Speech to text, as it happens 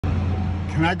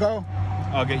Can I go?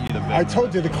 I'll get you the VIN. I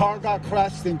told you the car got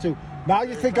crashed into. Now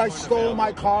you think I stole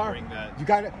my car? You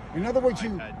got it. In other words,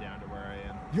 you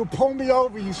pull me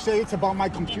over. You say it's about my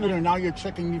computer. Now you're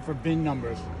checking me for VIN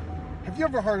numbers. Have you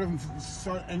ever heard of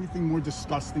anything more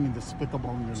disgusting and despicable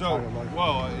in your entire life?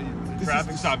 Well, the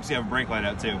traffic stops. You have a brake light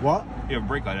out too. What? You have a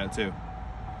brake light out too.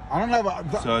 I don't have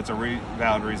a. So it's a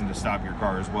valid reason to stop your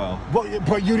car as well.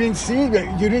 But you didn't see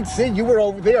it. You didn't see. You were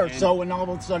over there. And all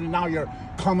of a sudden now you're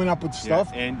coming up with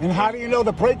stuff. Yeah, and how do you know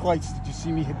the brake lights? Did you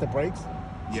see me hit the brakes?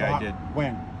 Yeah, I did.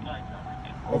 When?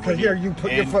 Okay, here you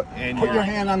put your foot. Put your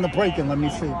hand on the brake and let me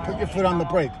see. Put your foot on the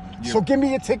brake. So give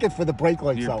me a ticket for the brake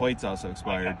lights. Your plate's also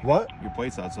expired. What? Your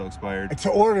plate's also expired. It's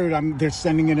ordered. They're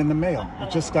sending it in the mail. It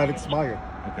just got expired.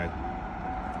 Okay.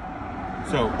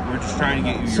 So we're just trying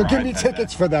to get you. So give me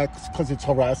tickets for that because it's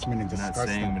harassment and disgusting. I'm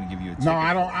not saying I'm going to give you a ticket. No,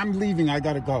 I don't. I'm leaving. I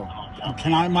got to go.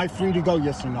 Am I free to go?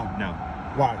 Yes or no? No.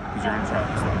 Why? Because you're on a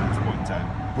traffic stop at this point in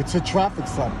time. It's a traffic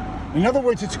stop. In other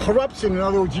words, it's corruption. In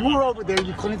other words, you were over there.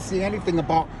 You couldn't see anything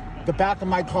about the back of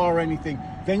my car or anything.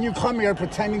 Then you come here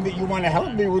pretending that you want to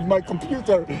help me with my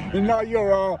computer, and now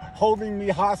you're holding me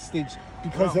hostage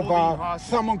because of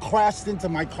someone crashed into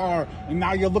my car, and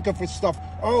now you're looking for stuff.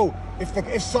 Oh,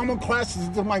 if someone crashes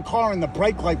into my car and the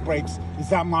brake light breaks, is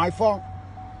that my fault?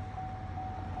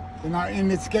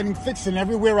 And it's getting fixed, and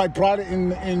everywhere I brought it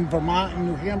in Vermont and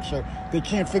New Hampshire, they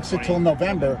can't fix it till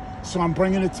November, so I'm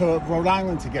bringing it to Rhode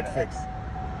Island to get fixed.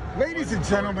 Ladies and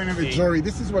gentlemen of the jury,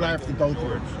 this is what I have to go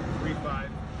through. 35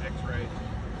 X-ray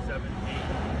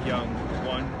 78 Young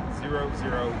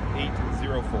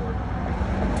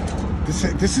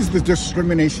 100804. This is the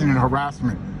discrimination and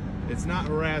harassment. It's not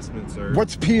harassment, sir.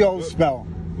 What's PO spell?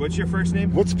 What's your first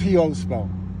name? What's PO spell?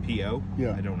 PO?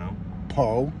 Yeah. I don't know.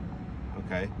 Po.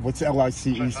 Okay. What's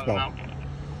LICE spell?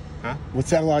 Huh?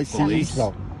 What's LICE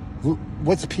spell?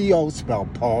 What's PO spell?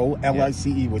 Po.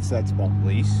 LICE. What's that spell?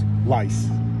 Lice. Lice.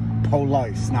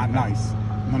 Police, not nice.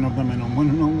 None of them in the one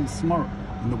and only smart,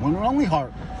 and the one and only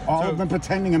heart. All of them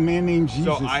pretending a man named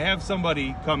Jesus. So I have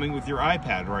somebody coming with your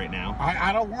iPad right now.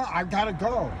 I don't want. I gotta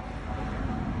go.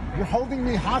 You're holding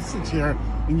me hostage here,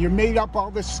 and you made up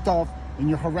all this stuff, and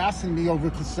you're harassing me over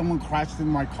because someone crashed in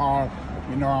my car.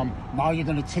 And now you're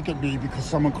gonna ticket me because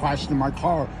someone crashed in my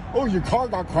car. Oh, your car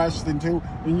got crashed into,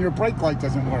 and your brake light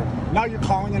doesn't work. Now you're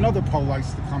calling another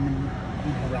police to come and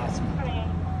harass me.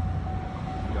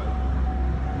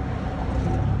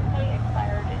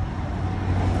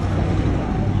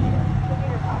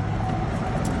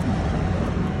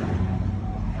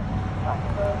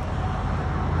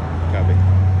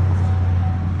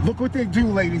 Look what they do,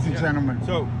 ladies and gentlemen.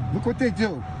 So look what they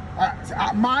do.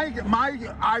 My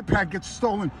iPad gets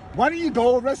stolen. Why don't you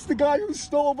go arrest the guy who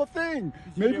stole the thing?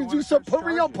 Maybe do some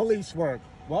real police work.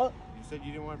 What? You said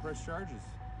you didn't want to press charges.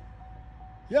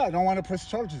 Yeah, I don't want to press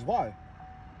charges. Why?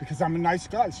 Because I'm a nice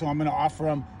guy, so I'm going to offer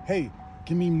him, hey,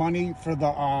 give me money for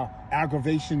the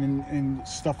aggravation and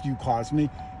stuff you caused me,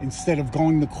 instead of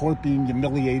going to court being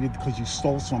humiliated because you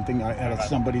stole something out of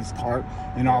somebody's cart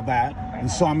and all that. And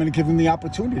so I'm going to give him the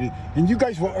opportunity. And you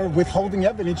guys are withholding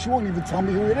evidence. You won't even tell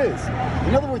me who it is.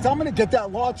 In other words, I'm going to get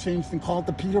that law changed and call it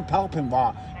the Peter Palpin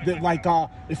law. That like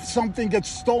if something gets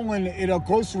stolen at a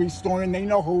grocery store and they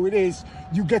know who it is,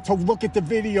 you get to look at the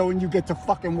video and you get to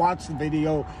fucking watch the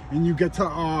video and you get to,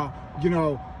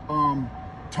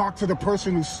 talk to the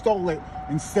person who stole it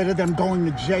instead of them going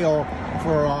to jail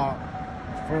for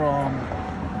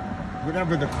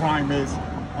whatever the crime is.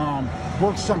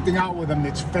 Work something out with them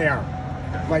that's fair,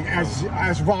 like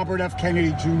as Robert F.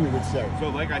 Kennedy Jr. would say. So,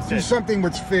 like I said, do something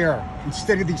that's fair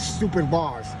instead of these stupid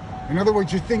laws. In other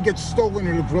words, your thing gets stolen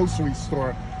at a grocery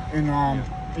store,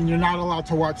 and you're not allowed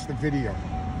to watch the video.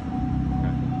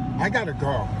 Okay. I gotta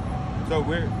go. So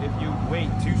if you wait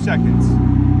 2 seconds.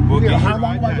 We'll get how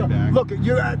long am I back. Look,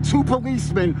 you're at two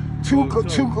policemen, two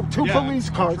police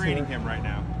cars. I'm training him right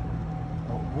now.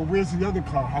 Well, where's the other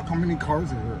car? How many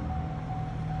cars are here?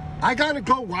 I gotta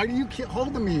go. Why do you keep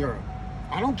holding me here?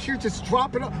 I don't care. Just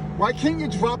drop it off. Why can't you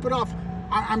drop it off?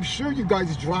 I'm sure you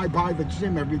guys drive by the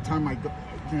gym every time I go,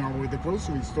 or the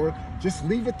grocery store. Just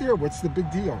leave it there. What's the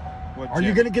big deal? Are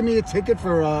you gonna give me a ticket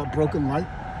for a broken light?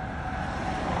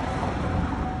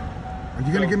 Are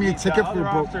you going to give me a ticket for a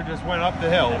officer just went up the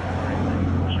hill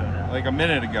like a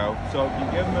minute ago. So if you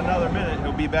give him another minute,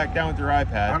 he'll be back down with your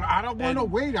iPad. I don't want to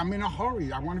wait. I'm in a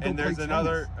hurry. I want to go play tennis. And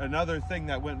there's another thing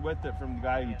that went with it from the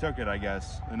guy who took it, I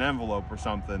guess. An envelope or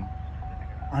something.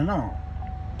 I know.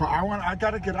 But I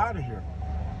got to get out of here.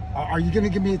 Are you going to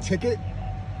give me a ticket?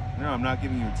 No, I'm not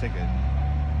giving you a ticket.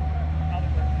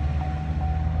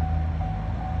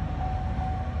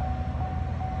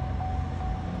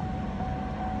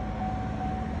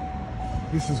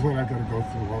 This is what I gotta go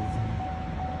through all the time.